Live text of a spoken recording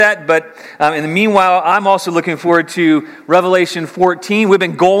that, but in the meanwhile, I'm also looking forward to Revelation 14. We've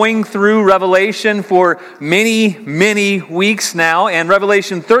been going through Revelation for many, many weeks now, and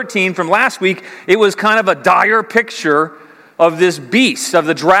Revelation 13 from last week, it was kind of a dire picture of this beast, of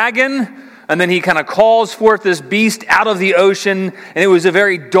the dragon, and then he kind of calls forth this beast out of the ocean, and it was a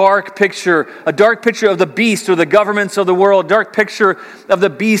very dark picture of the beast or the governments of the world, a dark picture of the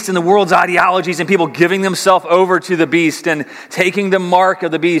beast and the world's ideologies and people giving themselves over to the beast and taking the mark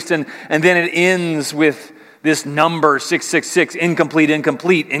of the beast. And then it ends with this number 666, incomplete.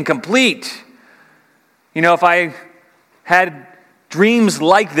 You know, if I had dreams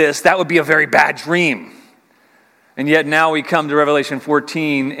like this, that would be a very bad dream. And yet now we come to Revelation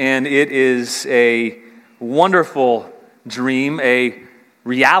 14, and it is a wonderful dream, a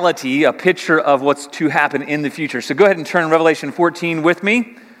reality, a picture of what's to happen in the future. So go ahead and turn to Revelation 14 with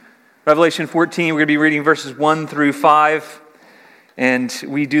me. Revelation 14, we're going to be reading verses 1 through 5. And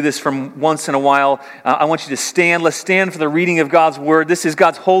we do this from once in a while. I want you to stand. Let's stand for the reading of God's word. This is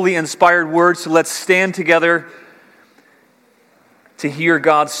God's holy, inspired word, so let's stand together to hear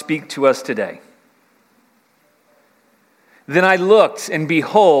God speak to us today. Then I looked, and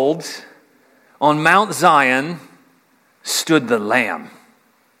behold, on Mount Zion stood the Lamb,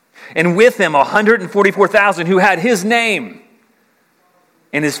 and with him 144,000 who had his name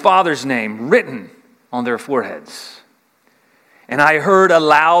and his Father's name written on their foreheads. And I heard a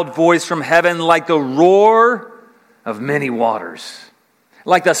loud voice from heaven like the roar of many waters,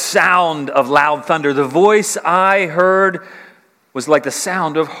 like the sound of loud thunder. The voice I heard was like the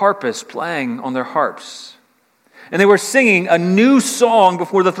sound of harpists playing on their harps. And they were singing a new song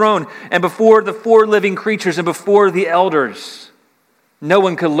before the throne and before the four living creatures and before the elders. No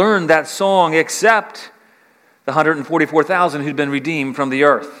one could learn that song except the 144,000 who'd been redeemed from the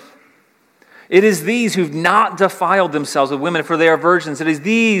earth. It is these who've not defiled themselves with women, for they are virgins. It is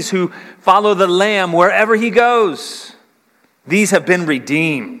these who follow the Lamb wherever he goes. These have been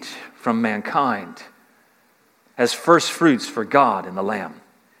redeemed from mankind as first fruits for God and the Lamb.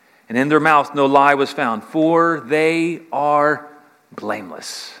 And in their mouth no lie was found, for they are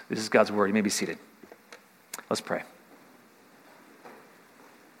blameless. This is God's word. You may be seated. Let's pray.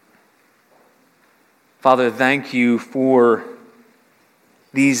 Father, thank you for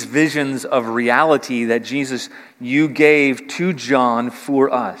these visions of reality that Jesus, you gave to John for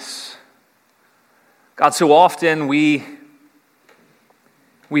us. God, so often we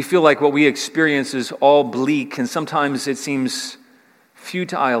feel like what we experience is all bleak, and sometimes it seems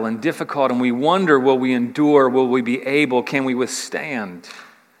futile and difficult, and we wonder, will we endure? Will we be able? Can we withstand?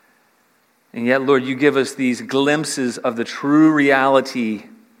 And yet, Lord, you give us these glimpses of the true reality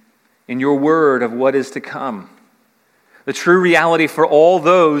in your word of what is to come. The true reality for all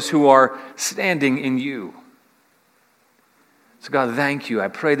those who are standing in you. So God, thank you. I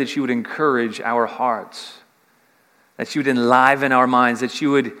pray that you would encourage our hearts, that you would enliven our minds, that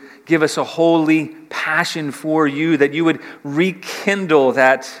you would give us a holy passion for you, that you would rekindle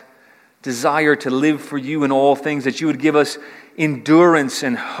that desire to live for you in all things, that you would give us endurance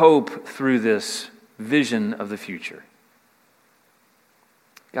and hope through this vision of the future.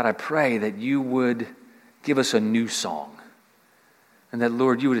 God, I pray that you would give us a new song, and that,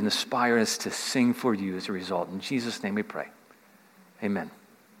 Lord, you would inspire us to sing for you as a result. In Jesus' name we pray. Amen.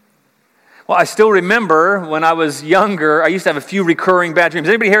 Well, I still remember when I was younger, I used to have a few recurring bad dreams.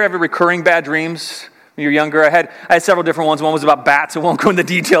 Anybody here have recurring bad dreams when you were younger? I had several different ones. One was about bats. I won't go into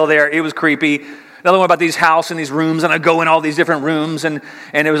detail there. It was creepy. Another one about these houses and these rooms, and I'd go in all these different rooms, and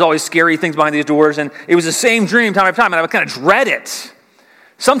it was always scary things behind these doors, and it was the same dream time after time, and I would kind of dread it.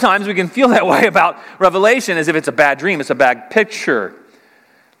 Sometimes we can feel that way about Revelation, as if it's a bad dream, it's a bad picture.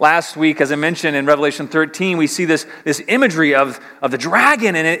 Last week, as I mentioned, in Revelation 13, we see this imagery of the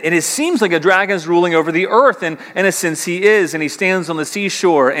dragon, and it seems like a dragon is ruling over the earth, and in a sense he is, and he stands on the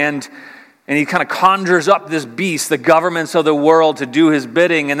seashore, and he kind of conjures up this beast, the governments of the world, to do his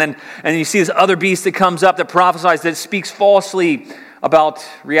bidding, and you see this other beast that comes up that prophesies, that speaks falsely about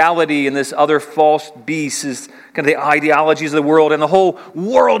reality, and this other false beast is kind of the ideologies of the world, and the whole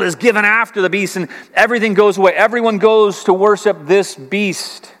world is given after the beast, and everything goes away. Everyone goes to worship this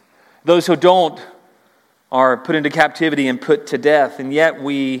beast. Those who don't are put into captivity and put to death, and yet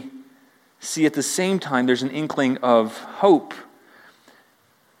we see at the same time there's an inkling of hope.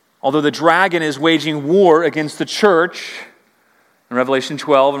 Although the dragon is waging war against the church in Revelation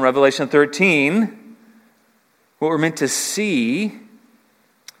 12 and Revelation 13, what we're meant to see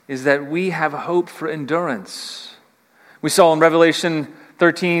is that we have hope for endurance. We saw in Revelation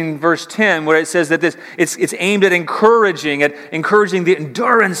 13, verse 10, where it says that it's aimed at encouraging the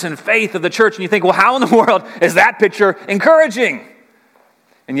endurance and faith of the church. And you think, well, how in the world is that picture encouraging?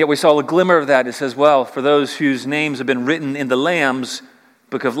 And yet we saw a glimmer of that. It says, well, for those whose names have been written in the Lamb's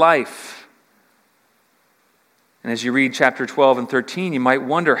book of life. And as you read chapter 12 and 13, you might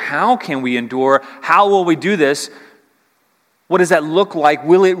wonder, how can we endure? How will we do this? What does that look like?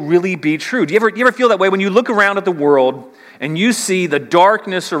 Will it really be true? Do you ever feel that way when you look around at the world and you see the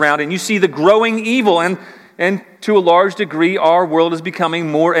darkness around it, and you see the growing evil, and to a large degree our world is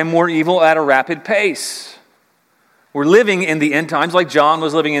becoming more and more evil at a rapid pace. We're living in the end times like John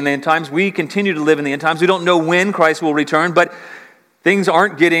was living in the end times. We continue to live in the end times. We don't know when Christ will return, but things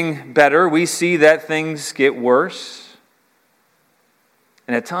aren't getting better. We see that things get worse.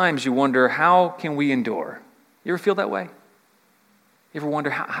 And at times you wonder, how can we endure? You ever feel that way? You ever wonder,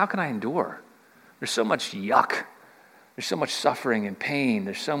 how can I endure? There's so much yuck. There's so much suffering and pain.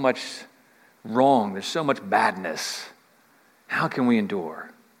 There's so much wrong. There's so much badness. How can we endure?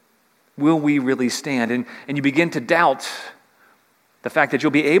 Will we really stand? And you begin to doubt the fact that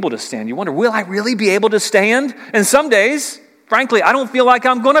you'll be able to stand. You wonder, will I really be able to stand? And some days, frankly, I don't feel like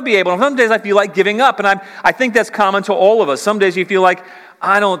I'm going to be able. Some days I feel like giving up. And I think that's common to all of us. Some days you feel like,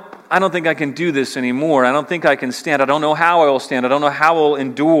 I don't think I can do this anymore. I don't think I can stand. I don't know how I will stand. I don't know how I will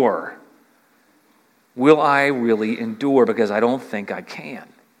endure. Will I really endure? Because I don't think I can.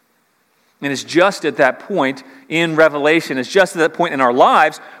 And it's just at that point in Revelation, it's just at that point in our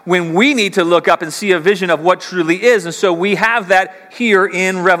lives when we need to look up and see a vision of what truly is. And so we have that here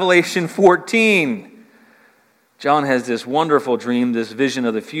in Revelation 14. John has this wonderful dream, this vision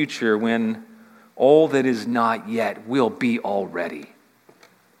of the future when all that is not yet will be already.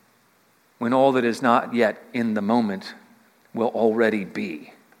 When all that is not yet in the moment will already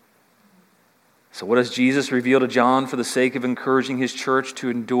be. So what does Jesus reveal to John for the sake of encouraging his church to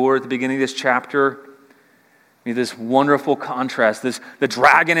endure at the beginning of this chapter? This wonderful contrast, the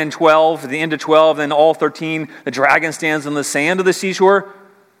dragon in 12, at the end of 12, then all 13, the dragon stands on the sand of the seashore.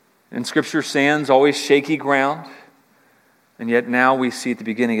 In Scripture, sand's always shaky ground. And yet now we see at the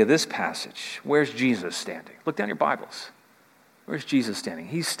beginning of this passage, where's Jesus standing? Look down your Bibles. Where's Jesus standing?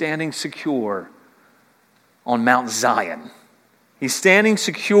 He's standing secure on Mount Zion. He's standing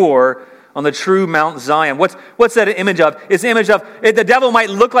secure on the true Mount Zion. What's that an image of? It's an image of, the devil might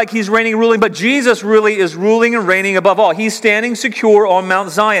look like he's reigning, ruling, but Jesus really is ruling and reigning above all. He's standing secure on Mount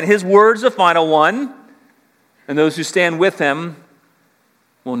Zion. His word's the final one, and those who stand with him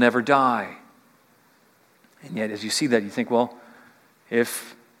will never die. And yet, as you see that, you think, well,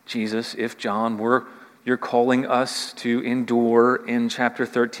 if Jesus, if John, you're calling us to endure in chapter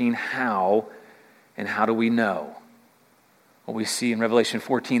 13, how, and how do we know? What we see in Revelation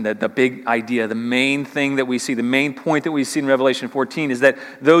 14, that the big idea, the main thing that we see, the main point that we see in Revelation 14 is that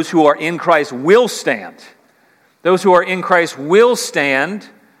those who are in Christ will stand. Those who are in Christ will stand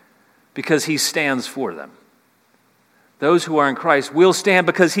because he stands for them. Those who are in Christ will stand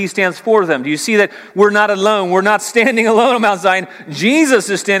because he stands for them. Do you see that we're not alone? We're not standing alone on Mount Zion.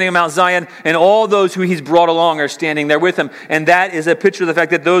 Jesus is standing on Mount Zion, and all those who he's brought along are standing there with him. And that is a picture of the fact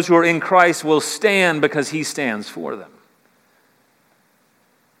that those who are in Christ will stand because he stands for them.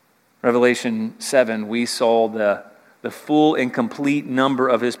 Revelation 7, we saw the full and complete number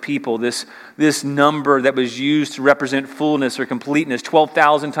of his people. This number that was used to represent fullness or completeness.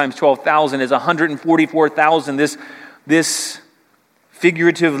 12,000 times 12,000 is 144,000. This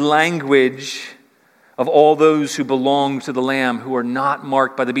figurative language of all those who belong to the Lamb, who are not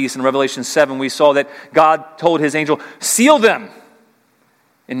marked by the beast. In Revelation 7, we saw that God told his angel, seal them.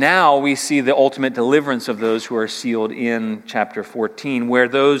 And now we see the ultimate deliverance of those who are sealed in chapter 14, where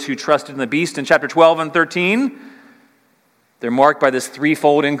those who trusted in the beast in chapter 12 and 13, they're marked by this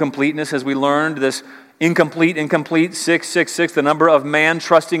threefold incompleteness, as we learned, this incomplete, 666, the number of man,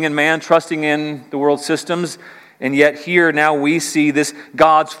 trusting in the world systems. And yet here now we see this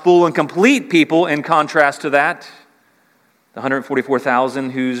God's full and complete people in contrast to that. The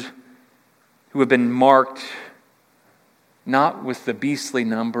 144,000 who have been marked not with the beastly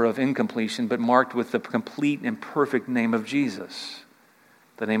number of incompletion, but marked with the complete and perfect name of Jesus,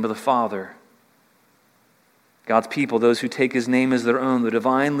 the name of the Father. God's people, those who take his name as their own, the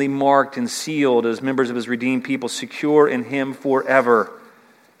divinely marked and sealed as members of his redeemed people, secure in him forever.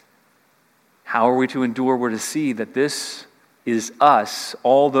 How are we to endure? We're to see that this is us,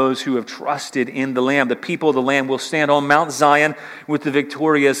 all those who have trusted in the Lamb. The people of the Lamb will stand on Mount Zion with the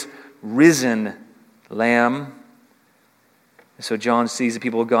victorious, risen Lamb. So John sees the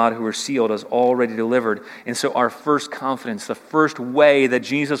people of God who are sealed as already delivered. And so our first confidence, the first way that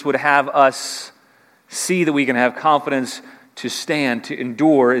Jesus would have us see that we can have confidence to stand, to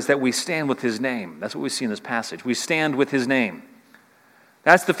endure, is that we stand with his name. That's what we see in this passage. We stand with his name.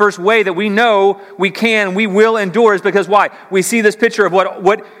 That's the first way that we know we will endure, is because why? We see this picture of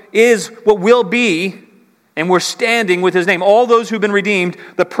what will be, and we're standing with his name. All those who've been redeemed,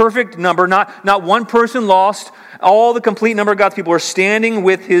 the perfect number, not one person lost, all the complete number of God's people are standing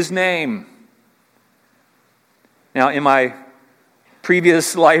with his name. Now, in my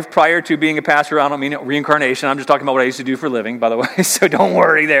previous life prior to being a pastor, I don't mean reincarnation, I'm just talking about what I used to do for a living, by the way, so don't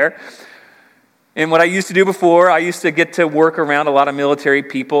worry there. And what I used to do before, I used to get to work around a lot of military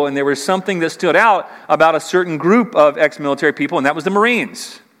people, and there was something that stood out about a certain group of ex-military people, and that was the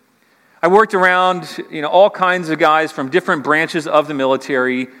Marines. I worked around, all kinds of guys from different branches of the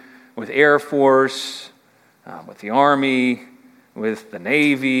military, with Air Force, with the Army, with the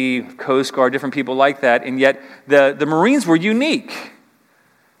Navy, Coast Guard, different people like that, and yet the Marines were unique.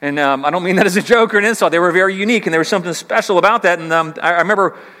 And I don't mean that as a joke or an insult. They were very unique, and there was something special about that. And I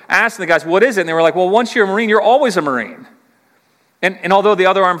remember asking the guys, what is it? And they were like, well, once you're a Marine, you're always a Marine. And although the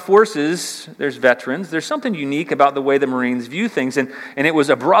other armed forces, there's veterans, there's something unique about the way the Marines view things. And it was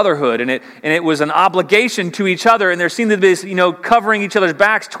a brotherhood, and it was an obligation to each other. And there seemed to be this, covering each other's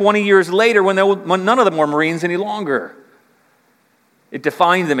backs 20 years later when none of them were Marines any longer. It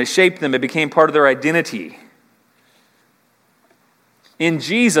defined them, it shaped them, it became part of their identity. In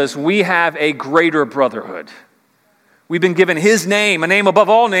Jesus, we have a greater brotherhood. We've been given his name, a name above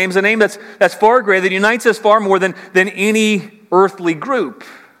all names, a name that's far greater, that unites us far more than any earthly group.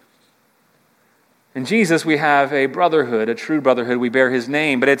 In Jesus, we have a brotherhood, a true brotherhood. We bear his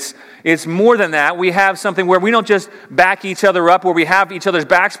name, but it's more than that. We have something where we don't just back each other up, where we have each other's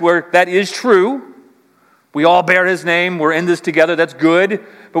backs, where that is true. We all bear his name. We're in this together. That's good.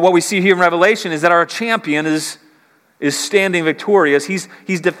 But what we see here in Revelation is that our champion is standing victorious. He's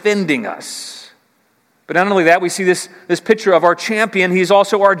defending us. But not only that, we see this picture of our champion. He's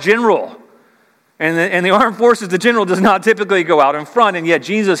also our general. And the armed forces, the general does not typically go out in front. And yet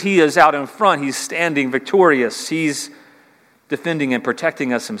Jesus, he is out in front. He's standing victorious. He's defending and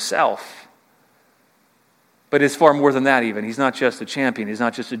protecting us himself. But it's far more than that even. He's not just a champion. He's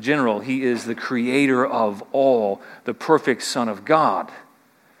not just a general. He is the creator of all, the perfect Son of God.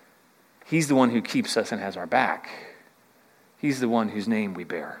 He's the one who keeps us and has our back. He's the one whose name we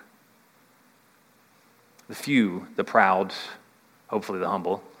bear. The few, the proud, hopefully the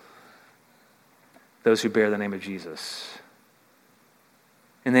humble, those who bear the name of Jesus.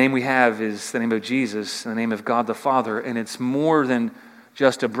 And the name we have is the name of Jesus, the name of God the Father, and it's more than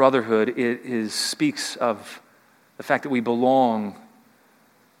just a brotherhood. It speaks of the fact that we belong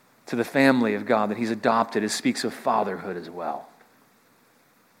to the family of God, that he's adopted. It speaks of fatherhood as well.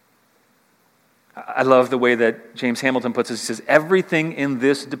 I love the way that James Hamilton puts it. He says, everything in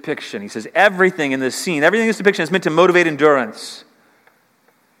this depiction, he says, everything in this scene, everything in this depiction is meant to motivate endurance.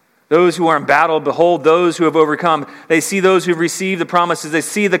 Those who are in battle, behold those who have overcome. They see those who have received the promises. They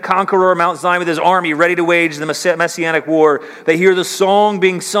see the conqueror of Mount Zion with his army ready to wage the messianic war. They hear the song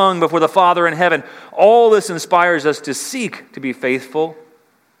being sung before the Father in heaven. All this inspires us to seek to be faithful,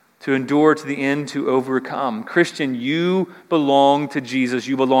 to endure to the end, to overcome. Christian, you belong to Jesus.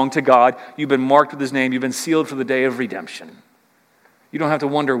 You belong to God. You've been marked with his name. You've been sealed for the day of redemption. You don't have to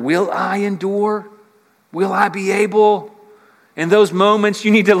wonder, will I endure? Will I be able? In those moments, you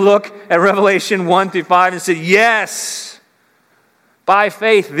need to look at Revelation 1-5 and say, yes, by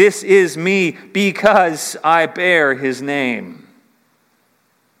faith, this is me because I bear his name.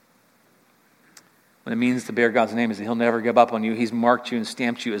 What it means to bear God's name is that he'll never give up on you. He's marked you and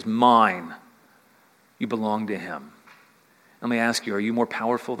stamped you as mine. You belong to him. Let me ask you, are you more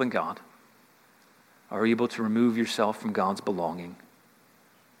powerful than God? Are you able to remove yourself from God's belonging?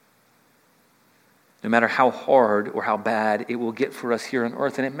 No matter how hard or how bad it will get for us here on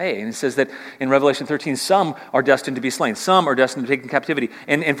earth, and it may. And it says that in Revelation 13, some are destined to be slain. Some are destined to be taken in captivity.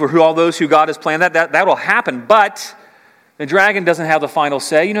 And for all those who God has planned, that will happen. But the dragon doesn't have the final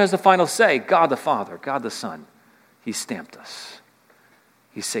say. You know who has the final say? God the Father, God the Son. He stamped us.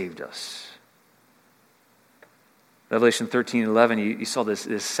 He saved us. Revelation 13:11, you saw this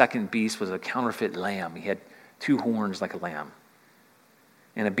second beast was a counterfeit lamb. He had two horns like a lamb.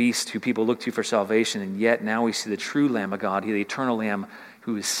 And a beast who people look to for salvation, and yet now we see the true Lamb of God, the eternal Lamb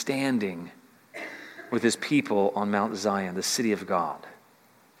who is standing with his people on Mount Zion, the city of God.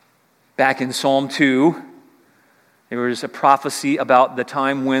 Back in Psalm 2, there was a prophecy about the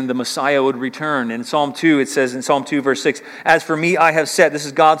time when the Messiah would return. In Psalm 2, it says in Psalm 2, verse 6, as for me, I have set, this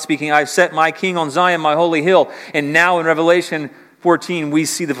is God speaking, I have set my king on Zion, my holy hill. And now in Revelation 14, we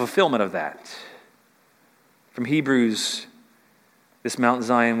see the fulfillment of that. From Hebrews, this Mount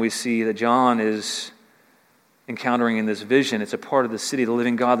Zion, we see that John is encountering in this vision. It's a part of the city of the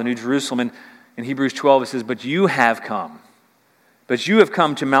living God, the New Jerusalem. And in Hebrews 12, it says, but you have come. But you have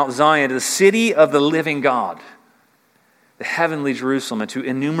come to Mount Zion, to the city of the living God, the heavenly Jerusalem, and to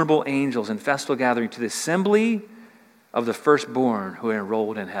innumerable angels in festal gathering, to the assembly of the firstborn who are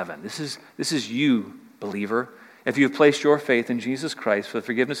enrolled in heaven. This is you, believer. If you have placed your faith in Jesus Christ for the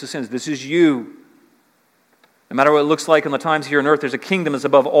forgiveness of sins, this is you. No matter what it looks like in the times here on earth, there's a kingdom that's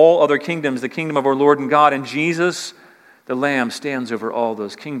above all other kingdoms, the kingdom of our Lord and God, and Jesus, the Lamb, stands over all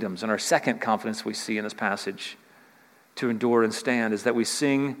those kingdoms. And our second confidence we see in this passage to endure and stand is that we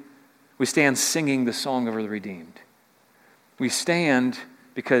stand singing the song of the redeemed. We stand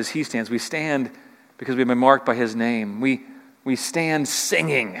because he stands. We stand because we've been marked by his name. We stand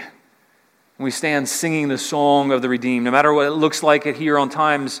singing. We stand singing the song of the redeemed. No matter what it looks like here on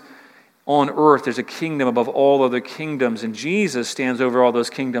times on earth, there's a kingdom above all other kingdoms, and Jesus stands over all those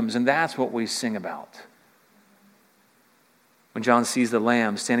kingdoms, and that's what we sing about. When John sees the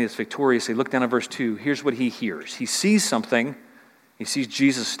Lamb standing as victoriously, look down at verse 2. Here's what he hears. He sees something. He sees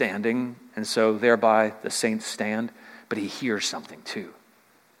Jesus standing, and so thereby the saints stand, but he hears something too.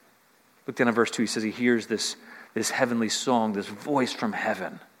 Look down at verse 2. He says he hears this heavenly song, this voice from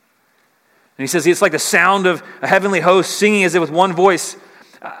heaven. And he says it's like the sound of a heavenly host singing as if with one voice.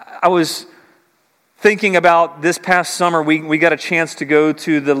 I was thinking about this past summer, we got a chance to go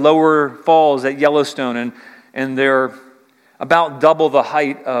to the lower falls at Yellowstone, and they're about double the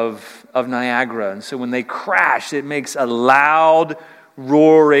height of Niagara. And so when they crash, it makes a loud,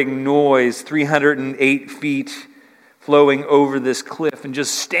 roaring noise, 308 feet flowing over this cliff, and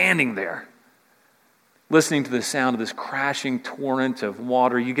just standing there, listening to the sound of this crashing torrent of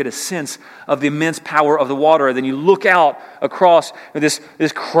water, you get a sense of the immense power of the water. And then you look out across this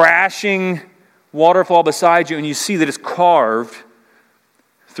crashing waterfall beside you, and you see that it's carved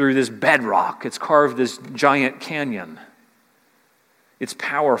through this bedrock. It's carved this giant canyon. It's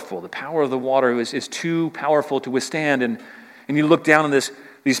powerful. The power of the water is too powerful to withstand. And you look down and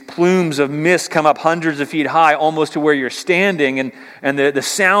these plumes of mist come up hundreds of feet high, almost to where you're standing, and the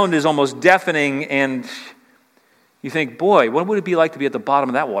sound is almost deafening, and you think, boy, what would it be like to be at the bottom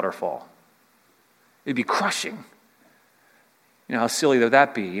of that waterfall? It'd be crushing. You know, how silly would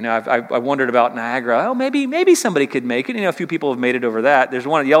that be? You know, I wondered about Niagara. Oh, maybe somebody could make it. You know, a few people have made it over that. There's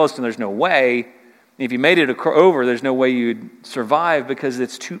one at Yellowstone, there's no way. If you made it over, there's no way you'd survive because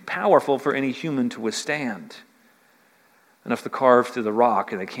it's too powerful for any human to withstand. Enough to carve through the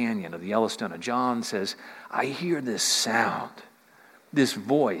rock in the canyon of the Yellowstone. And John says, I hear this sound, this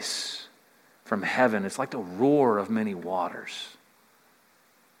voice from heaven. It's like the roar of many waters.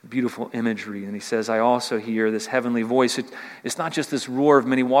 Beautiful imagery. And he says, I also hear this heavenly voice. It's not just this roar of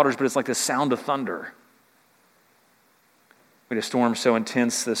many waters, but it's like the sound of thunder. We had a storm so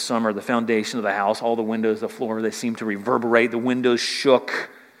intense this summer, the foundation of the house, all the windows, the floor, they seemed to reverberate. The windows shook.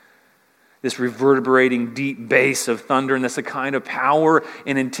 This reverberating deep bass of thunder, and that's the kind of power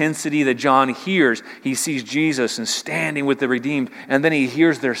and intensity that John hears. He sees Jesus and standing with the redeemed, and then he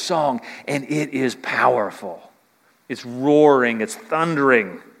hears their song, and it is powerful. It's roaring, it's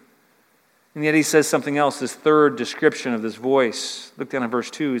thundering. And yet he says something else, this third description of this voice. Look down at verse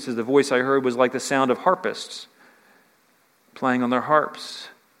 2. He says, the voice I heard was like the sound of harpists playing on their harps.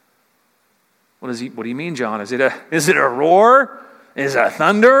 What do you mean, John? Is it a roar? Is it a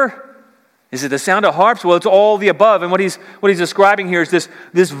thunder? Is it the sound of harps? Well, it's all the above. And what he's describing here is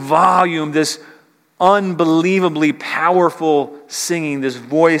this volume, this unbelievably powerful singing, this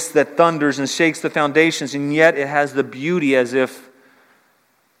voice that thunders and shakes the foundations, and yet it has the beauty as if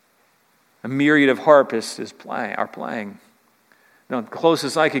a myriad of harpists are playing. Now, the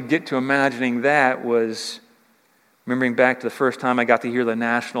closest I could get to imagining that was remembering back to the first time I got to hear the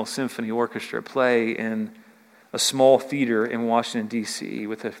National Symphony Orchestra play in a small theater in Washington, D.C.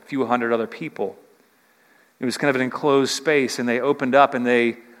 with a few hundred other people. It was kind of an enclosed space, and they opened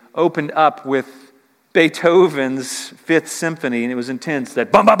up with Beethoven's Fifth Symphony, and it was intense, that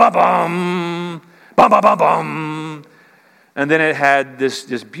bum-bum-bum-bum, bum-bum-bum-bum. And then it had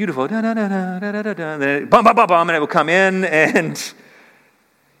this beautiful da-da-da-da-da-da-da, and then bum-bum-bum-bum, and it would come in, and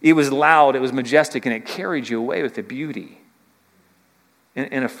it was loud, it was majestic, and it carried you away with the beauty.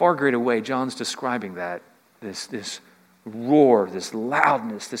 In a far greater way, John's describing that. This roar, this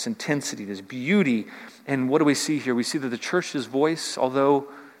loudness, this intensity, this beauty. And what do we see here? We see that the church's voice, although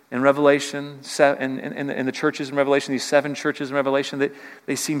in Revelation, in the churches in Revelation, these 7 churches in Revelation, that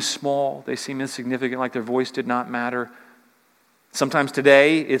they seem small, they seem insignificant, like their voice did not matter. Sometimes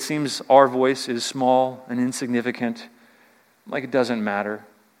today, it seems our voice is small and insignificant, like it doesn't matter.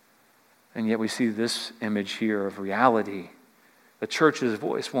 And yet we see this image here of reality. The church's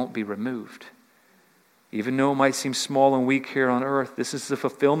voice won't be removed. Even though it might seem small and weak here on earth, this is the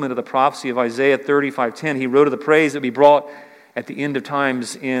fulfillment of the prophecy of Isaiah 35:10. He wrote of the praise that be brought at the end of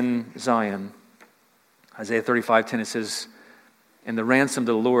times in Zion. Isaiah 35:10, it says, "And the ransomed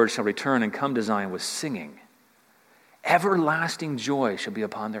of the Lord shall return and come to Zion with singing. Everlasting joy shall be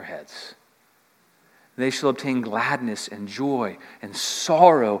upon their heads. They shall obtain gladness and joy, and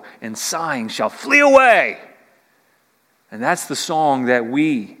sorrow and sighing shall flee away." And that's the song that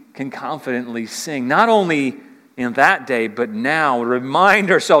we can confidently sing, not only in that day, but now. Remind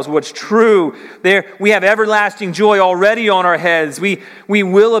ourselves what's true. There, we have everlasting joy already on our heads. We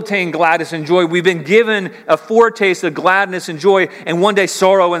will obtain gladness and joy. We've been given a foretaste of gladness and joy, and one day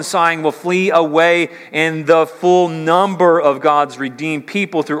sorrow and sighing will flee away, and the full number of God's redeemed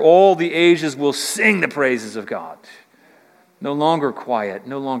people through all the ages will sing the praises of God. No longer quiet,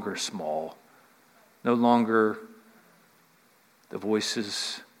 no longer small, no longer the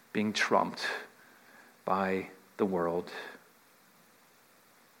voices being trumped by the world.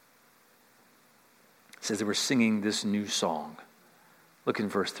 It says they were singing this new song. Look in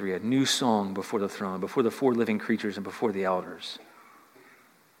verse 3, a new song before the throne, before the four living creatures and before the elders.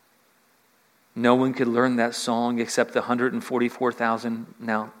 No one could learn that song except the 144,000.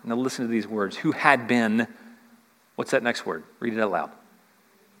 Now listen to these words. Who had been, what's that next word? Read it out loud.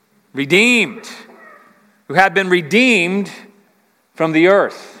 Redeemed. Who had been redeemed from the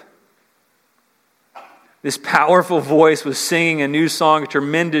earth. This powerful voice was singing a new song, a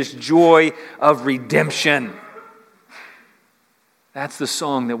tremendous joy of redemption. That's the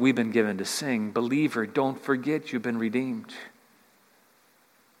song that we've been given to sing. Believer, don't forget you've been redeemed.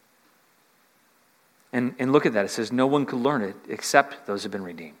 And look at that. It says no one could learn it except those who have been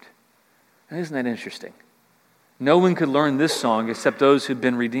redeemed. And isn't that interesting? No one could learn this song except those who've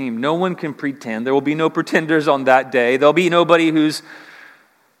been redeemed. No one can pretend. There will be no pretenders on that day. There'll be nobody who's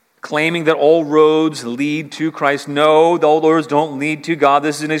claiming that all roads lead to Christ. No, all roads don't lead to God.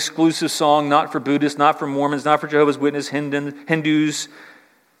 This is an exclusive song, not for Buddhists, not for Mormons, not for Jehovah's Witnesses, Hindus,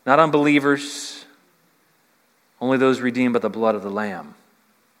 not unbelievers. Only those redeemed by the blood of the Lamb.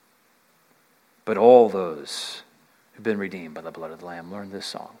 But all those who've been redeemed by the blood of the Lamb learn this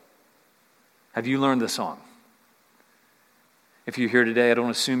song. Have you learned this song? If you're here today, I don't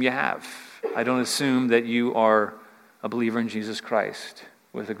assume you have. I don't assume that you are a believer in Jesus Christ.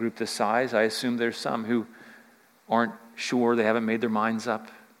 With a group this size, I assume there's some who aren't sure, they haven't made their minds up.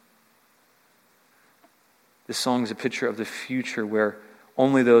 This song is a picture of the future where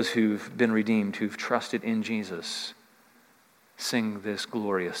only those who've been redeemed, who've trusted in Jesus, sing this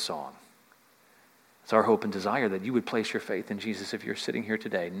glorious song. It's our hope and desire that you would place your faith in Jesus if you're sitting here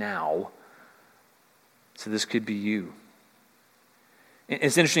today, now. So this could be you.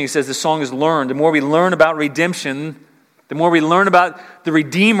 It's interesting, he says the song is learned. The more we learn about redemption, the more we learn about the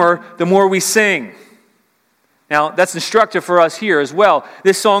Redeemer, the more we sing. Now, that's instructive for us here as well.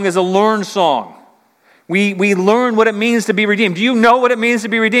 This song is a learned song. We learn what it means to be redeemed. Do you know what it means to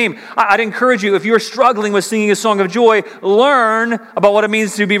be redeemed? I'd encourage you, if you're struggling with singing a song of joy, learn about what it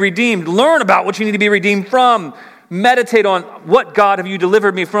means to be redeemed. Learn about what you need to be redeemed from. Meditate on what God have you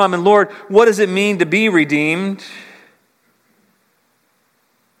delivered me from, and Lord, what does it mean to be redeemed?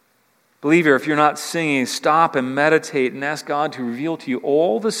 Believer, if you're not singing, stop and meditate and ask God to reveal to you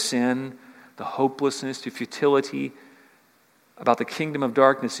all the sin, the hopelessness, the futility about the kingdom of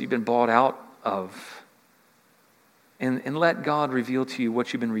darkness that you've been bought out of. And let God reveal to you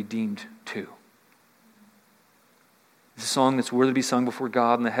what you've been redeemed to. It's a song that's worthy to be sung before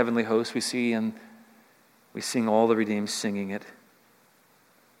God and the heavenly host we see, and we sing all the redeemed singing it.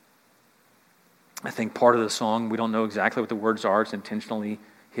 I think part of the song, we don't know exactly what the words are. It's intentionally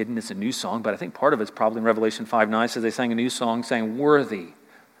hidden. It's a new song, but I think part of it's probably in Revelation 5:9 says they sang a new song saying, "Worthy.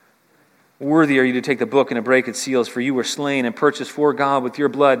 Worthy are you to take the book and to break its seals, for you were slain and purchased for God with your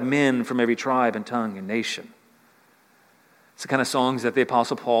blood men from every tribe and tongue and nation." It's the kind of songs that the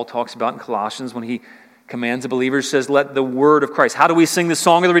Apostle Paul talks about in Colossians when he commands the believers, says, let the word of Christ. How do we sing the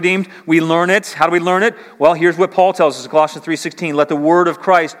song of the redeemed? We learn it. How do we learn it? Well, here's what Paul tells us in Colossians 3:16. Let the word of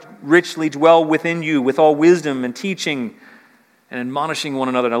Christ richly dwell within you with all wisdom and teaching and admonishing one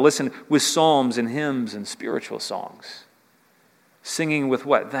another. Now listen, with psalms and hymns and spiritual songs. Singing with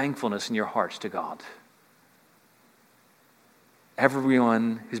what? Thankfulness in your hearts to God.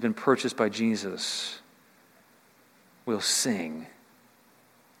 Everyone who's been purchased by Jesus will sing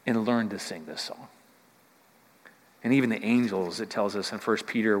and learn to sing this song. And even the angels, it tells us in 1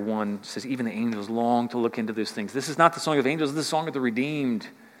 Peter 1, says even the angels long to look into those things. This is not the song of angels, this is the song of the redeemed.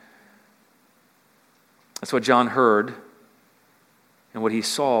 That's what John heard. And what he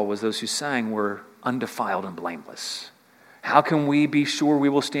saw was those who sang were undefiled and blameless. How can we be sure we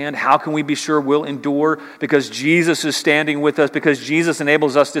will stand? How can we be sure we'll endure? Because Jesus is standing with us, because Jesus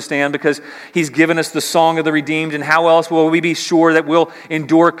enables us to stand, because he's given us the song of the redeemed. And how else will we be sure that we'll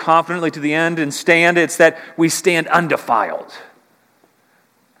endure confidently to the end and stand? It's that we stand undefiled.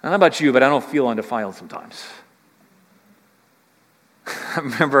 I don't know about you, but I don't feel undefiled sometimes. I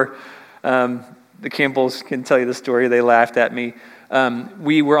remember the Campbells can tell you the story. They laughed at me.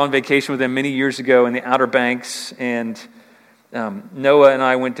 We were on vacation with them many years ago in the Outer Banks, and Noah and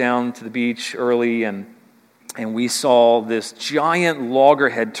I went down to the beach early, and we saw this giant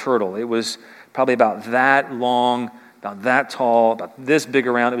loggerhead turtle. It was probably about that long, about that tall, about this big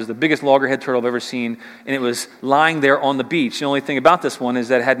around. It was the biggest loggerhead turtle I've ever seen, and it was lying there on the beach. The only thing about this one is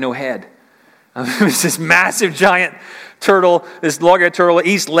that it had no head. It was this massive, giant turtle, this loggerhead turtle.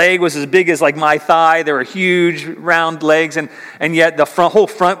 Each leg was as big as like my thigh. There were huge, round legs, and yet the whole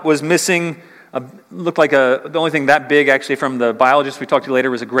front was missing. Looked like the only thing that big, actually, from the biologist we talked to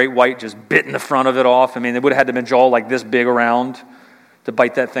later, was a great white just bitten the front of it off. I mean, it would have had to have been jaw like this big around to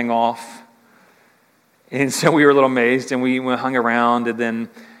bite that thing off. And so we were a little amazed, and we hung around, and then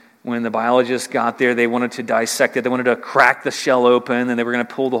when the biologists got there, they wanted to dissect it. They wanted to crack the shell open, and they were going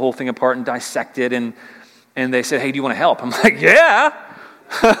to pull the whole thing apart and dissect it. And they said, "Hey, do you want to help?" I'm like, "Yeah,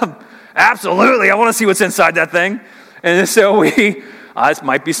 absolutely. I want to see what's inside that thing." And so this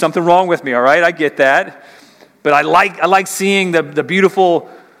might be something wrong with me, all right? I get that. But I like seeing the beautiful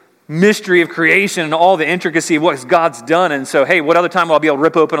mystery of creation and all the intricacy of what God's done. And so, hey, what other time will I be able to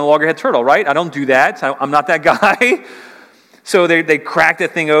rip open a loggerhead turtle, right? I don't do that. I'm not that guy. So they cracked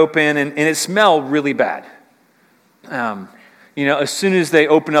that thing open, and it smelled really bad. As soon as they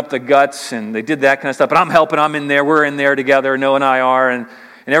opened up the guts, and they did that kind of stuff, but I'm helping, I'm in there, we're in there together, Noah and I are, and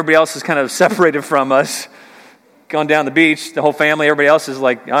everybody else is kind of separated from us. Gone down the beach, the whole family, everybody else is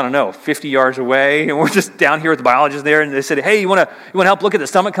like, 50 yards away, and we're just down here with the biologist there, and they said, "Hey, you want to help look at the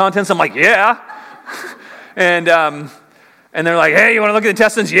stomach contents?" I'm like, "Yeah." And they're like, "Hey, you want to look at the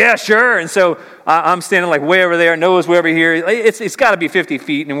intestines?" "Yeah, sure." And so I'm standing like way over there, Noah's way over here. It's got to be 50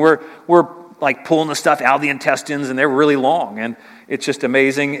 feet, and we're like pulling the stuff out of the intestines, and they're really long, and it's just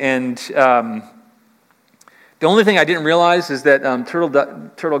amazing. And the only thing I didn't realize is that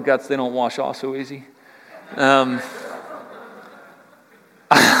turtle guts, they don't wash off so easy. I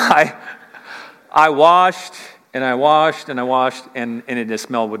washed and I washed and I washed, and the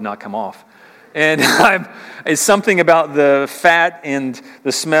smell would not come off. And it's something about the fat and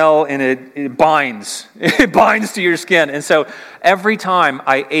the smell, and it binds. It binds to your skin. And so every time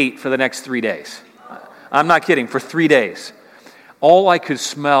I ate for the next 3 days, I'm not kidding, for 3 days, all I could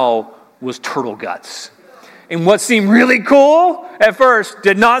smell was turtle guts. And what seemed really cool at first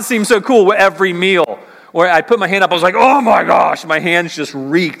did not seem so cool with every meal. Where I put my hand up, I was like, "Oh my gosh," my hands just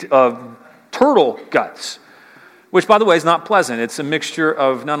reeked of turtle guts. Which, by the way, is not pleasant. It's a mixture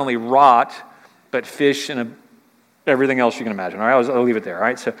of not only rot, but fish and everything else you can imagine. All right, I'll leave it there. All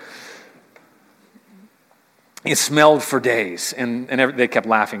right, so it smelled for days, and they kept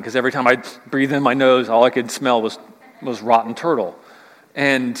laughing because every time I breathed in my nose, all I could smell was rotten turtle,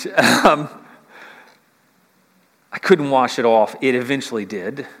 and I couldn't wash it off. It eventually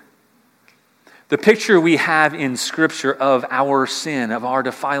did. The picture we have in Scripture of our sin, of our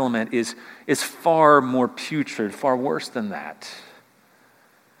defilement, is far more putrid, far worse than that.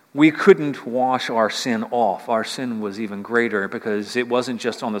 We couldn't wash our sin off. Our sin was even greater because it wasn't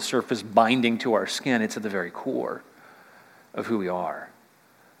just on the surface binding to our skin. It's at the very core of who we are.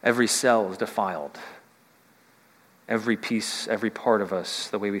 Every cell is defiled. Every piece, every part of us,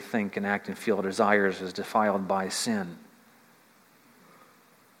 the way we think and act and feel desires, is defiled by sin.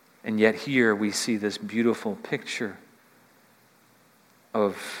 And yet here we see this beautiful picture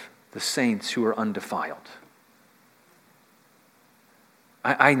of the saints who are undefiled.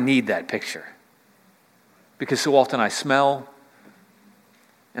 I need that picture. Because so often I smell,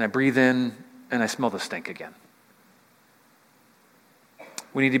 and I breathe in, and I smell the stink again.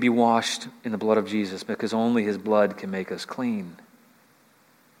 We need to be washed in the blood of Jesus because only His blood can make us clean.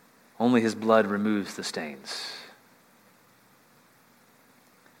 Only His blood removes the stains.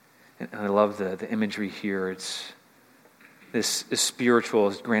 And I love the imagery here. It's this is spiritual,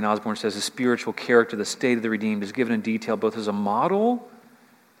 as Grant Osborne says, the spiritual character, the state of the redeemed is given in detail both as a model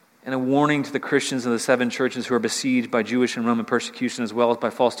and a warning to the Christians in the 7 churches who are besieged by Jewish and Roman persecution as well as by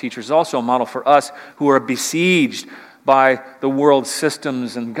false teachers. It's also a model for us who are besieged by the world's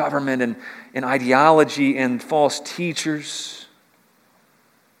systems and government and ideology and false teachers.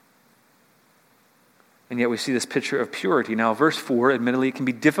 And yet we see this picture of purity. Now, verse 4, admittedly, it can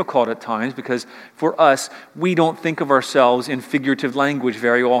be difficult at times because for us, we don't think of ourselves in figurative language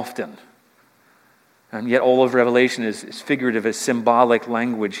very often. And yet all of Revelation is figurative, is symbolic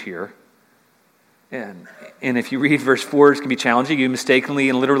language here. And if you read verse 4, it can be challenging. You mistakenly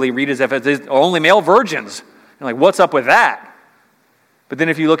and literally read as if it's only male virgins. You're like, what's up with that? But then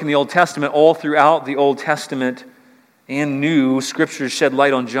if you look in the Old Testament, all throughout the Old Testament and New, Scriptures shed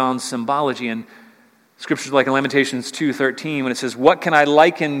light on John's symbology. And Scriptures like in Lamentations 2:13, when it says, "What can I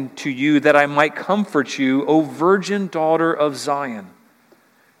liken to you that I might comfort you, O virgin daughter of Zion?"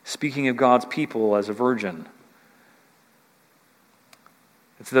 Speaking of God's people as a virgin.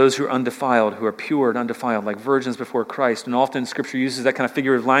 It's those who are undefiled, who are pure and undefiled, like virgins before Christ. And often Scripture uses that kind of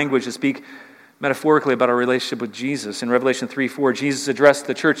figurative language to speak metaphorically about our relationship with Jesus. In Revelation 3:4, Jesus addressed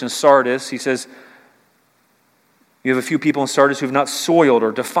the church in Sardis. He says, you have a few people in Sardis who have not soiled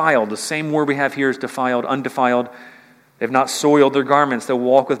or defiled. The same word we have here is defiled, undefiled. They have not soiled their garments. They'll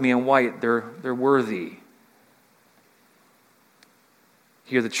walk with me in white. They're worthy.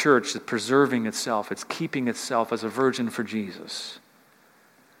 Here the church is preserving itself. It's keeping itself as a virgin for Jesus.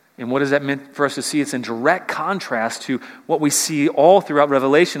 And what does that mean for us to see? It's in direct contrast to what we see all throughout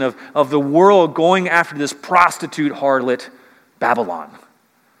Revelation of the world going after this prostitute harlot, Babylon.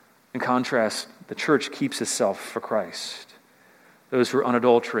 In contrast, the church keeps itself for Christ. Those who are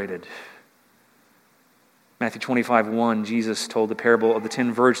unadulterated. Matthew 25:1, Jesus told the parable of the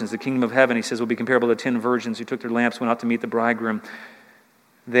 10 virgins. The kingdom of heaven, he says, will be comparable to 10 virgins who took their lamps, went out to meet the bridegroom.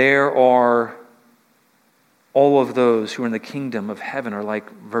 There are all of those who are in the kingdom of heaven are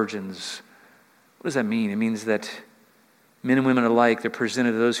like virgins. What does that mean? It means that men and women alike, they're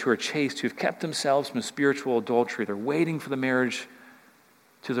presented to those who are chaste, who have kept themselves from spiritual adultery. They're waiting for the marriage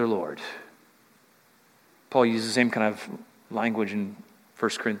to their Lord. Paul uses the same kind of language in 2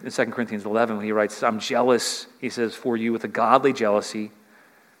 Corinthians 11 when he writes, I'm jealous, he says, for you with a godly jealousy.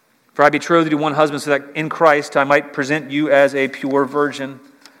 For I betrothed you to one husband so that in Christ I might present you as a pure virgin.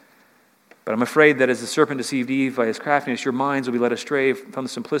 But I'm afraid that as the serpent deceived Eve by his craftiness, your minds will be led astray from the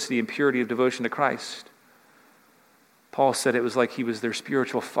simplicity and purity of devotion to Christ. Paul said it was like he was their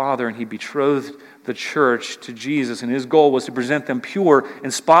spiritual father and he betrothed the church to Jesus, and his goal was to present them pure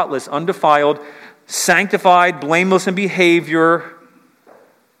and spotless, undefiled, sanctified, blameless in behavior.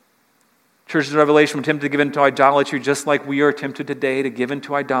 Churches of Revelation were tempted to give into idolatry just like we are tempted today to give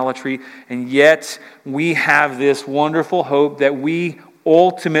into idolatry, and yet we have this wonderful hope that we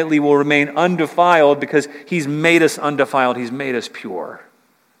ultimately will remain undefiled because he's made us undefiled. He's made us pure.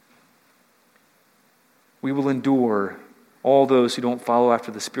 We will endure all those who don't follow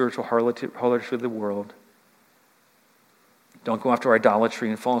after the spiritual harlotry of the world. Don't go after idolatry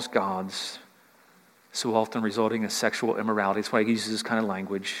and false gods, so often resulting in sexual immorality. That's why he uses this kind of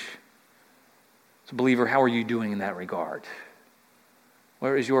language. So, believer, how are you doing in that regard?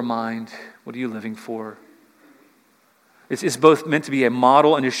 Where is your mind? What are you living for? It's both meant to be a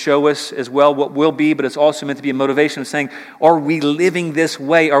model and to show us as well what will be, but it's also meant to be a motivation of saying, are we living this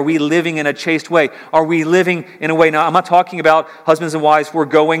way? Are we living in a chaste way? Are we living in a way? Now, I'm not talking about husbands and wives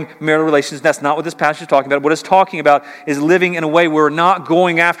foregoing marital relations. That's not what this passage is talking about. What it's talking about is living in a way where we're not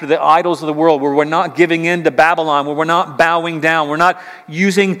going after the idols of the world, where we're not giving in to Babylon, where we're not bowing down. We're not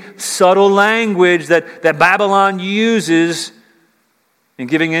using subtle language that Babylon uses in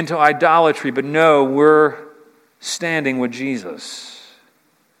giving in to idolatry. But no, we're standing with Jesus,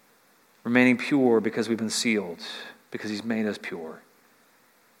 remaining pure because we've been sealed, because he's made us pure.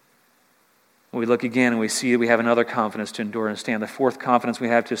 When we look again and we see that we have another confidence to endure and stand. The fourth confidence we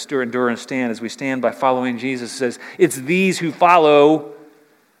have to endure and stand as we stand by following Jesus says, it's these who follow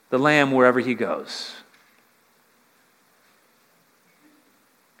the Lamb wherever he goes.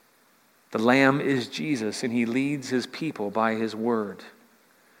 The Lamb is Jesus, and he leads his people by his word.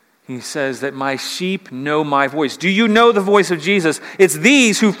 He says that my sheep know my voice. Do you know the voice of Jesus? It's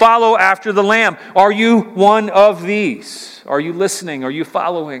these who follow after the Lamb. Are you one of these? Are you listening? Are you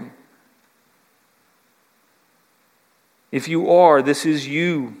following? If you are, this is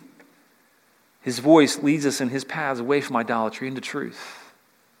you. His voice leads us in his paths away from idolatry into truth.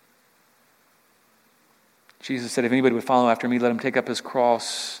 Jesus said, if anybody would follow after me, let him take up his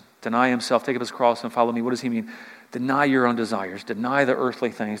cross, deny himself, take up his cross, and follow me. What does he mean? Deny your own desires. Deny the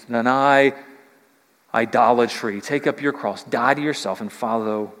earthly things. Deny idolatry. Take up your cross. Die to yourself and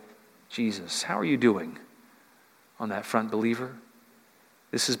follow Jesus. How are you doing on that front, believer?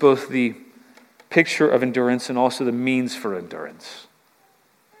 This is both the picture of endurance and also the means for endurance.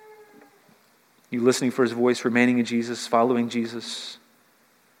 You listening for his voice, remaining in Jesus, following Jesus.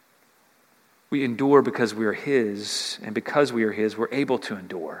 We endure because we are his, and because we are his, we're able to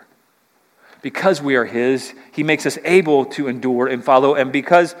endure. Because we are his, he makes us able to endure and follow. And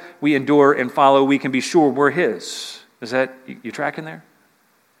because we endure and follow, we can be sure we're his. Is that, you tracking there?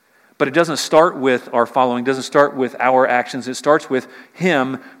 But it doesn't start with our following, doesn't start with our actions. It starts with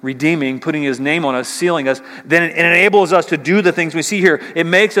Him redeeming, putting His name on us, sealing us. Then it enables us to do the things we see here. It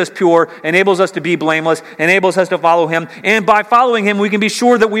makes us pure, enables us to be blameless, enables us to follow Him. And by following Him, we can be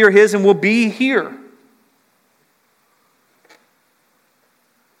sure that we are His and will be here.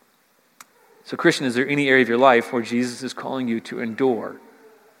 So Christian, is there any area of your life where Jesus is calling you to endure,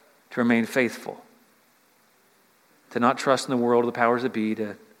 to remain faithful, to not trust in the world or the powers that be,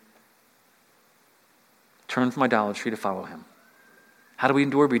 to turn from idolatry to follow Him? How do we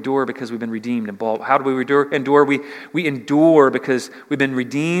endure? We endure because we've been redeemed and bought. How do we endure? We endure because we've been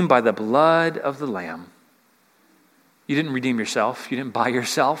redeemed by the blood of the Lamb. You didn't redeem yourself. You didn't buy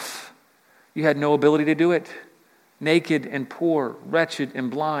yourself. You had no ability to do it. Naked and poor, wretched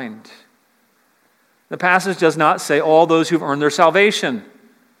and blind. The passage does not say all those who've earned their salvation.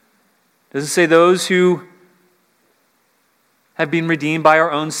 It doesn't say those who have been redeemed by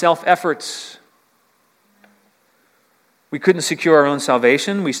our own self-efforts. We couldn't secure our own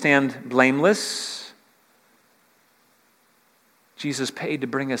salvation. We stand blameless. Jesus paid to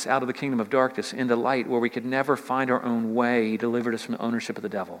bring us out of the kingdom of darkness into light where we could never find our own way. He delivered us from the ownership of the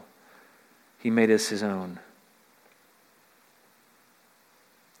devil. He made us His own.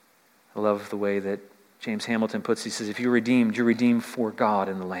 I love the way that James Hamilton puts it. He says, if you're redeemed for God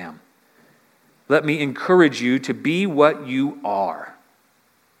and the Lamb. Let me encourage you to be what you are.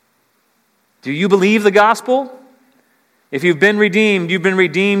 Do you believe the gospel? If you've been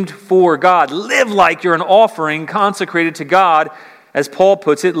redeemed for God. Live like you're an offering consecrated to God, as Paul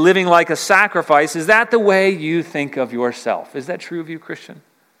puts it, living like a sacrifice. Is that the way you think of yourself? Is that true of you, Christian?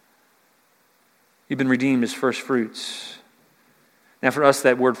 You've been redeemed as first fruits. Now for us,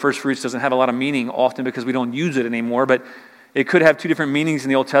 that word first fruits doesn't have a lot of meaning often because we don't use it anymore, but it could have two different meanings in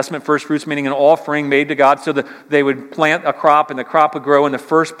the Old Testament. First fruits meaning an offering made to God, so that they would plant a crop and the crop would grow, and the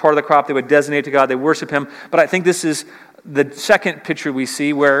first part of the crop they would designate to God, they worship Him. But I think this is the second picture we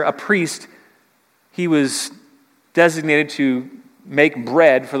see where a priest, he was designated to make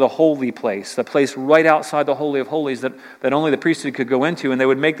bread for the holy place, the place right outside the Holy of Holies that only the priesthood could go into, and they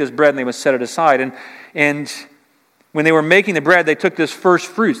would make this bread and they would set it aside. And when they were making the bread, they took this first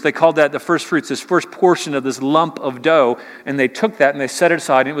fruits. They called that the first fruits, this first portion of this lump of dough. And they took that and they set it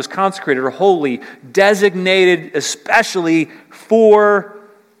aside. And it was consecrated or holy, designated especially for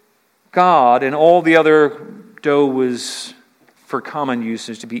God. And all the other dough was for common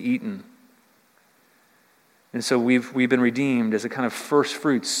usage to be eaten. And so we've been redeemed as a kind of first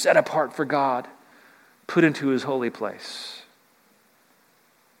fruits, set apart for God, put into His holy place.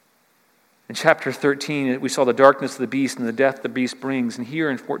 In chapter 13, we saw the darkness of the beast and the death the beast brings. And here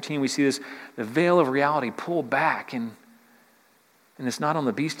in 14, we see the veil of reality pulled back. And it's not on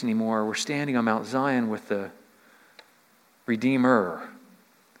the beast anymore. We're standing on Mount Zion with the Redeemer.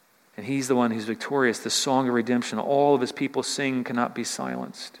 And He's the one who's victorious. The song of redemption. All of His people sing, cannot be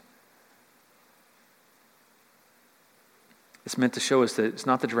silenced. It's meant to show us that it's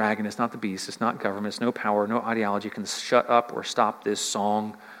not the dragon, it's not the beast, it's not government, it's no power, no ideology can shut up or stop this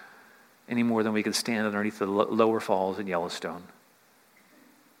song any more than we can stand underneath the lower falls in Yellowstone.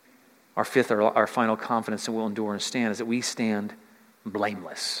 Our fifth, our final confidence that we'll endure and stand is that we stand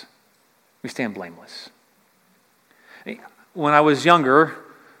blameless. We stand blameless. When I was younger,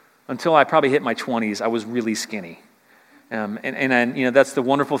 until I probably hit my 20s, I was really skinny. And you know, that's the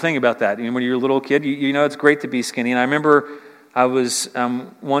wonderful thing about that. You know, when you're a little kid, you know it's great to be skinny. And I remember I was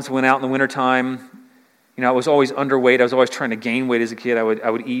once went out in the wintertime. You know, I was always underweight. I was always trying to gain weight as a kid. I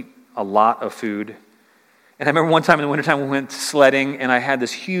would eat a lot of food. And I remember one time in the wintertime we went sledding and I had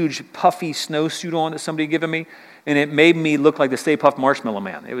this huge puffy snowsuit on that somebody had given me, and it made me look like the Stay Puft Marshmallow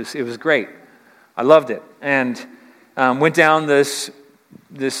Man. It was great. I loved it. And went down this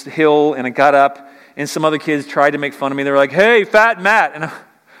hill and I got up and some other kids tried to make fun of me. They were like, "Hey, Fat Matt." And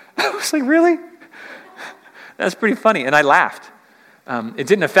I was like, "Really?" That's pretty funny. And I laughed. It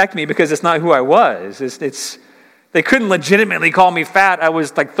didn't affect me because it's not who I was. They couldn't legitimately call me fat. I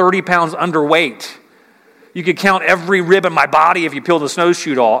was like 30 pounds underweight. You could count every rib in my body if you peeled the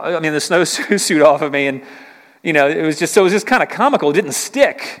snowsuit off of me. And, you know, it was just kind of comical. It didn't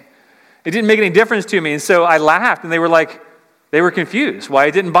stick. It didn't make any difference to me. And so I laughed, and they were confused why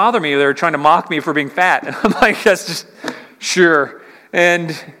it didn't bother me. They were trying to mock me for being fat. And I'm like, that's just, sure.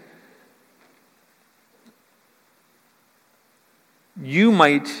 And you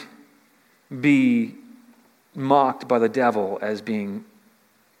might be mocked by the devil as being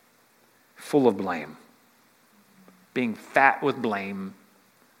full of blame, being fat with blame,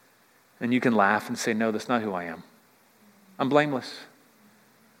 and you can laugh and say, "No, that's not who I am. I'm blameless."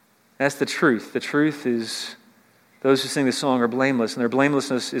 That's the truth. The truth is Those who sing this song are blameless, and their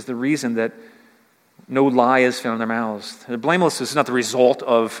blamelessness is the reason that no lie is found in their mouths. Their blamelessness is not the result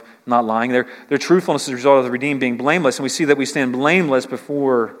of not lying. Their truthfulness is the result of the redeemed being blameless, and we see that we stand blameless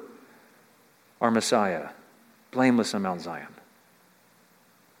before our Messiah, blameless on Mount Zion.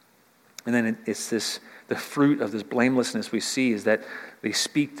 And then it's the fruit of this blamelessness we see is that they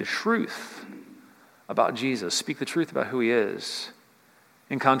speak the truth about Jesus, speak the truth about who he is.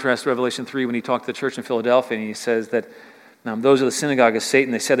 In contrast to Revelation 3, when he talked to the church in Philadelphia, and he says that those are the synagogue of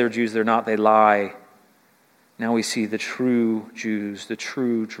Satan. They said they're Jews, they're not, they lie. Now we see the true Jews, the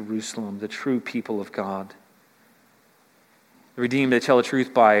true Jerusalem, the true people of God. The redeemed, they tell the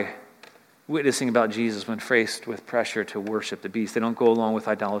truth by witnessing about Jesus when faced with pressure to worship the beast. They don't go along with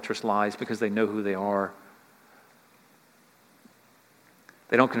idolatrous lies because they know who they are.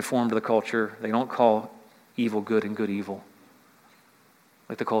 They don't conform to the culture. They don't call evil good and good evil,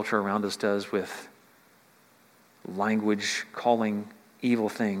 like the culture around us does with language calling evil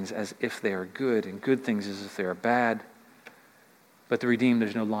things as if they are good and good things as if they are bad. But the redeemed,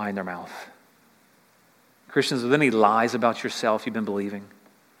 there's no lie in their mouth. Christians, are there any lies about yourself you've been believing?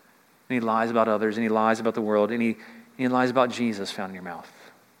 Any lies about others? Any lies about the world? Any lies about Jesus found in your mouth?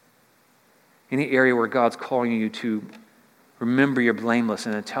 Any area where God's calling you to remember you're blameless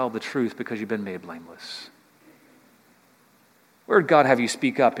and to tell the truth because you've been made blameless? Where would God have you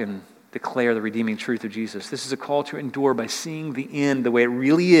speak up and declare the redeeming truth of Jesus? This is a call to endure by seeing the end the way it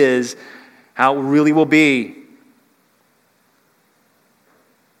really is, how it really will be.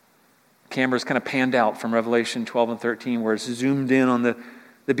 Camera's kind of panned out from Revelation 12 and 13 where it's zoomed in on the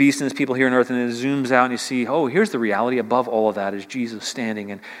beast and his people here on earth, and it zooms out and you see, oh, here's the reality. Above all of that is Jesus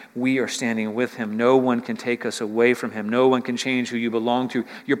standing, and we are standing with him. No one can take us away from him. No one can change who you belong to.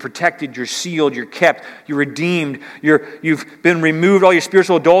 You're protected, you're sealed, you're kept, you're redeemed, you've been removed, all your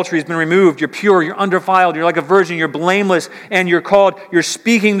spiritual adultery has been removed, you're pure, you're undefiled, you're like a virgin, you're blameless, and you're called, you're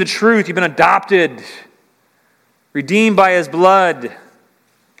speaking the truth, you've been adopted, redeemed by his blood.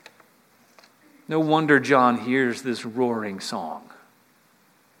 No wonder John hears this roaring song.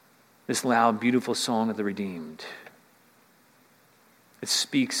 This loud, beautiful song of the redeemed. It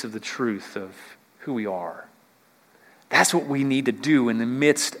speaks of the truth of who we are. That's what we need to do in the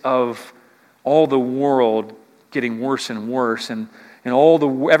midst of all the world getting worse and worse and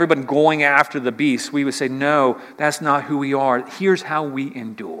everybody going after the beast. We would say, no, that's not who we are. Here's how we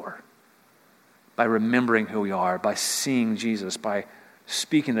endure. By remembering who we are, by seeing Jesus, by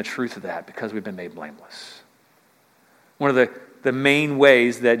speaking the truth of that because we've been made blameless. One of the main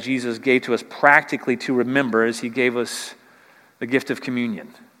ways that Jesus gave to us practically to remember is he gave us the gift of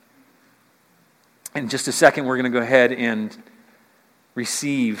communion. In just a second, we're going to go ahead and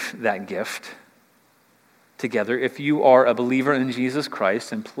receive that gift together. If you are a believer in Jesus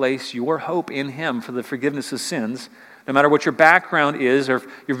Christ and place your hope in him for the forgiveness of sins, no matter what your background is, or if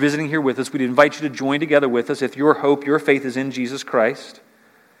you're visiting here with us, we'd invite you to join together with us if your hope, your faith is in Jesus Christ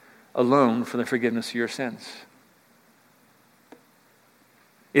alone for the forgiveness of your sins.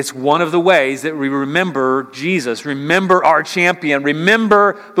 It's one of the ways that we remember Jesus, remember our champion,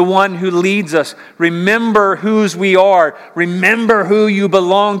 remember the one who leads us, remember whose we are, remember who you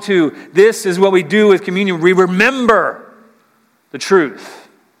belong to. This is what we do with communion. We remember the truth.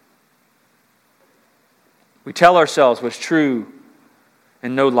 We tell ourselves what's true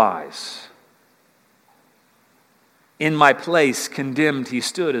and no lies. In my place, condemned he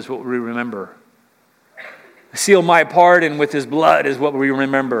stood is what we remember. Seal my pardon with his blood is what we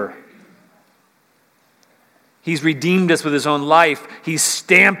remember. He's redeemed us with his own life. He's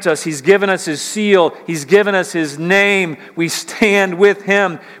stamped us. He's given us his seal. He's given us his name. We stand with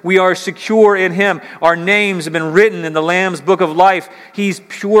him. We are secure in him. Our names have been written in the Lamb's book of life. He's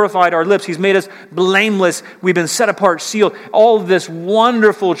purified our lips. He's made us blameless. We've been set apart, sealed. All of this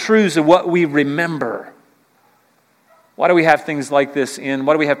wonderful truths of what we remember. Why do we have things like this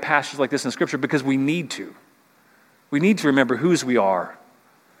why do we have passages like this in Scripture? Because we need to. We need to remember whose we are.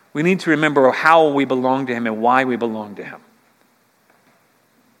 We need to remember how we belong to him and why we belong to him.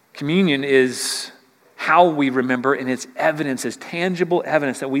 Communion is how we remember, and it's evidence, it's tangible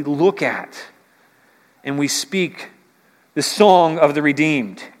evidence that we look at and we speak the song of the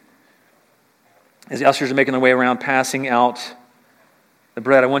redeemed. As the ushers are making their way around passing out the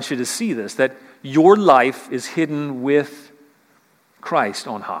bread, I want you to see this, that your life is hidden with Christ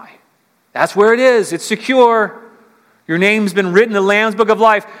on high. That's where it is. It's secure. Your name's been written in the Lamb's book of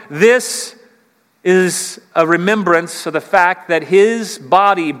life. This is a remembrance of the fact that his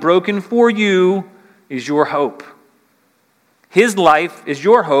body broken for you is your hope. His life is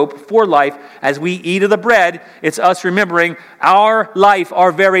your hope for life. As we eat of the bread, it's us remembering our life,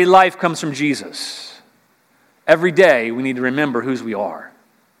 our very life comes from Jesus. Every day we need to remember whose we are,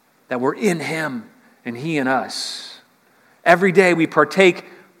 that we're in Him and He in us. Every day we partake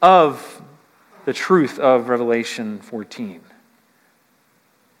of the truth of Revelation 14.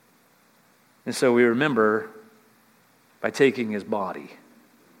 And so we remember by taking His body.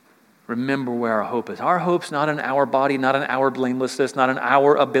 Remember where our hope is. Our hope's not in our body, not in our blamelessness, not in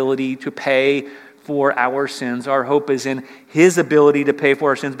our ability to pay for our sins. Our hope is in His ability to pay for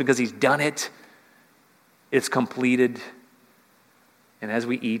our sins because He's done it. It's completed. And as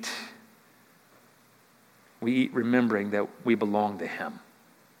we eat remembering that we belong to Him.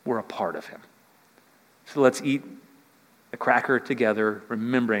 We're a part of Him. So let's eat a cracker together,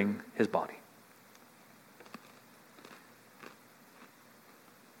 remembering His body.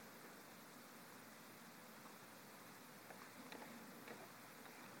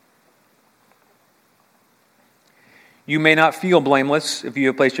 You may not feel blameless if you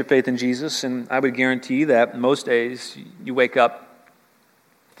have placed your faith in Jesus, and I would guarantee that most days you wake up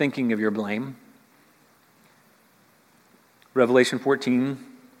thinking of your blame. Revelation 14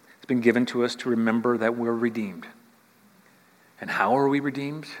 has been given to us to remember that we're redeemed. And how are we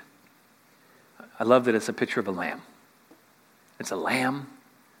redeemed? I love that it's a picture of a lamb. It's a lamb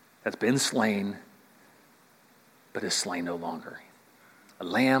that's been slain, but is slain no longer. A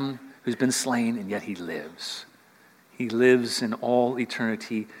lamb who's been slain, and yet He lives. He lives in all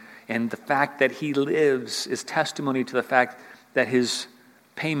eternity. And the fact that He lives is testimony to the fact that His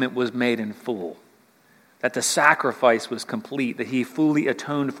payment was made in full. That the sacrifice was complete. That He fully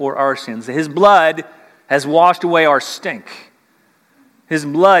atoned for our sins. That His blood has washed away our stink. His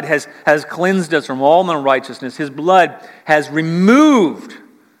blood has cleansed us from all unrighteousness. His blood has removed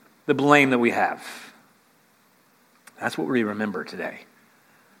the blame that we have. That's what we remember today.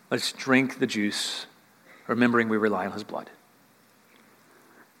 Let's drink the juice, remembering we rely on His blood.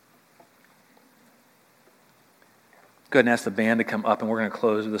 Go ahead and ask the band to come up, and we're going to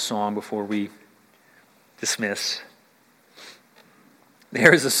close with a song before we dismiss.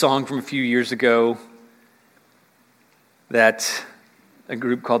 There is a song from a few years ago that a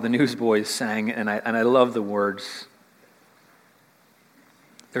group called the Newsboys sang, and I love the words.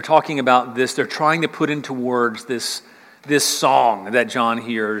 They're talking about this. They're trying to put into words this song that John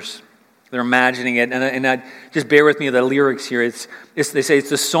hears. They're imagining it, and just bear with me the lyrics here. They say it's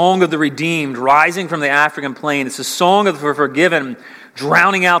the song of the redeemed rising from the African plain. It's the song of the forgiven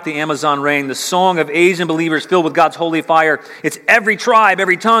drowning out the Amazon rain. The song of Asian believers filled with God's holy fire. It's every tribe,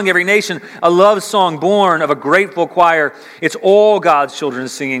 every tongue, every nation, a love song born of a grateful choir. It's all God's children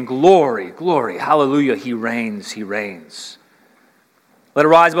singing, glory, glory, hallelujah, He reigns, He reigns. Let it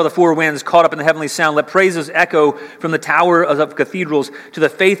rise above the four winds, caught up in the heavenly sound. Let praises echo from the tower of cathedrals to the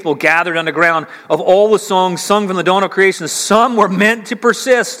faithful gathered underground. Of all the songs sung from the dawn of creation, some were meant to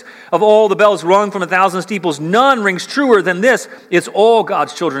persist. Of all the bells rung from 1,000 steeples, none rings truer than this. It's all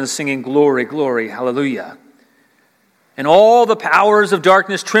God's children singing glory, glory, hallelujah. And all the powers of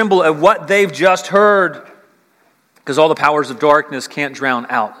darkness tremble at what they've just heard, because all the powers of darkness can't drown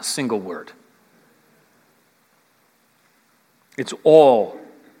out a single word. It's all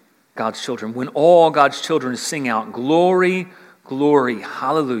God's children. When all God's children sing out, glory, glory,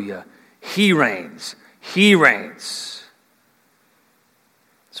 hallelujah, He reigns, He reigns.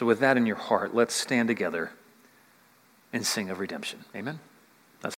 So with that in your heart, let's stand together and sing of redemption. Amen.